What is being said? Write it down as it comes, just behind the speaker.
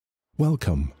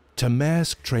Welcome to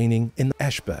Maersk Training in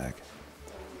Esbjerg.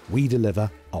 We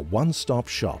deliver a one-stop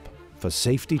shop for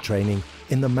safety training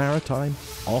in the maritime,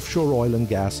 offshore oil and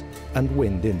gas and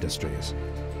wind industries.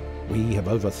 We have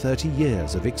over 30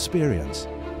 years of experience,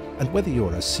 and whether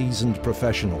you're a seasoned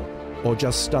professional or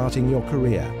just starting your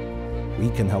career, we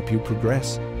can help you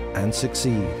progress and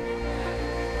succeed.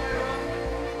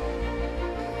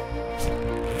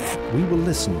 We will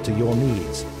listen to your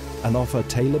needs and offer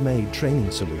tailor-made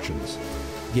training solutions,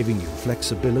 giving you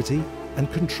flexibility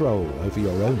and control over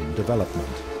your own development.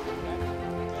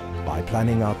 By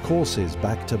planning our courses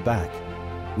back to back,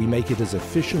 we make it as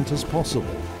efficient as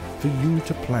possible for you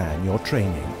to plan your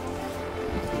training.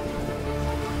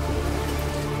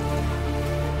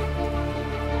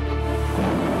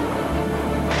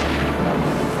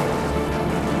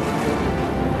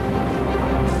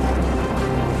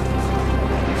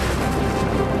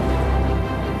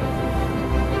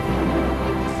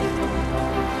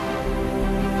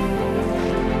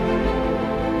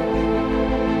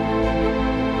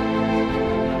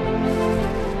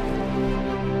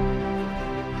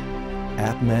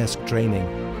 At Maersk Training,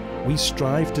 we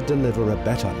strive to deliver a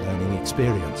better learning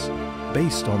experience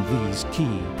based on these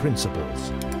key principles.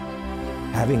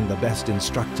 Having the best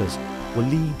instructors will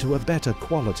lead to a better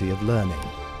quality of learning.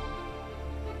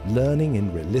 Learning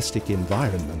in realistic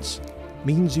environments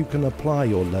means you can apply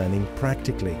your learning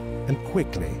practically and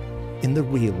quickly in the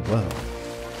real world.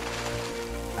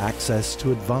 Access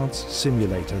to advanced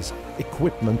simulators,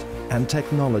 equipment and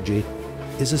technology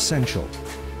is essential.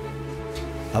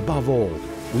 Above all,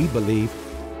 we believe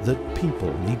that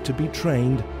people need to be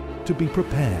trained to be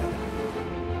prepared.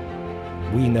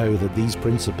 We know that these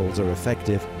principles are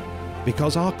effective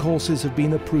because our courses have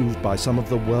been approved by some of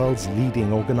the world's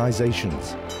leading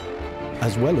organizations.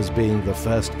 As well as being the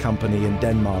first company in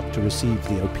Denmark to receive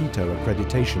the OPITO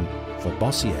accreditation for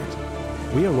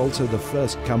Bossiet, we are also the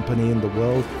first company in the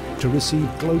world to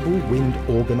receive Global Wind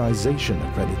Organization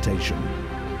accreditation,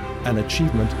 an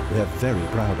achievement we are very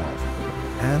proud of,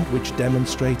 and which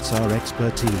demonstrates our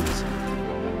expertise.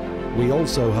 We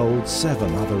also hold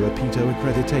 7 other OPITO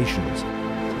accreditations,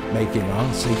 making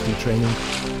our safety training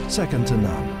second to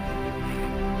none.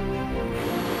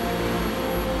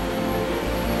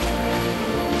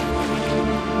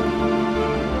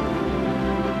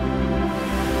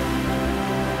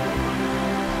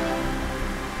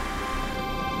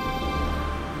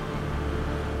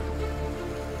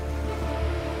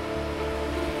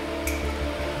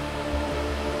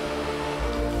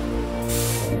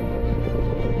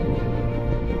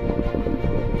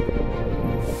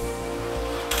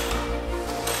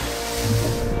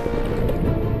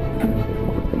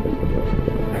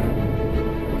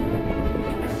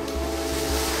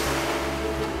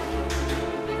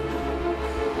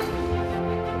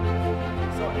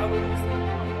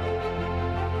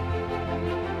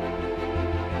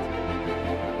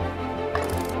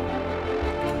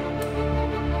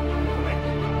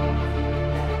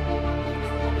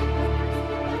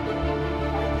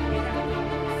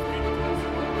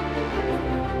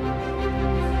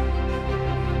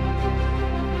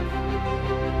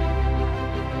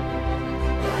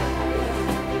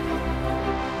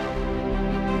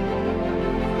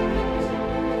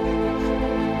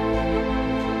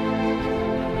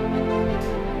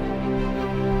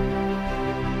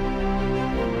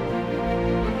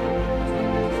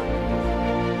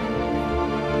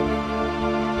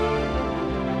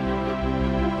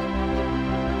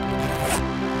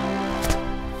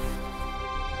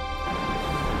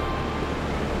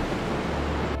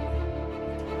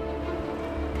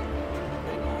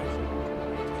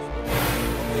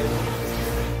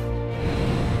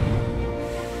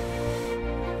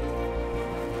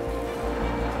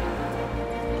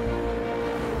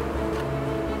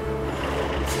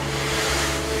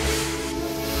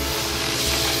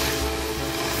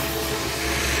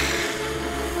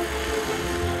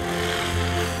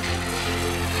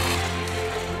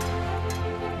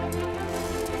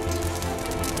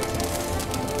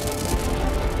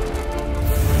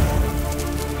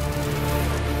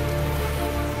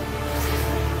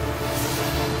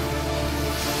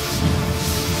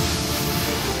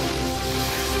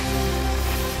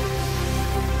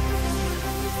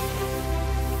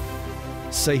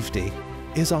 Safety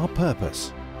is our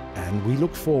purpose, and we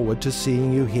look forward to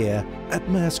seeing you here at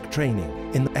Maersk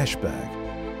Training in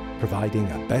Esbjerg, providing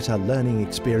a better learning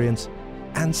experience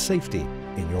and safety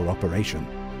in your operation.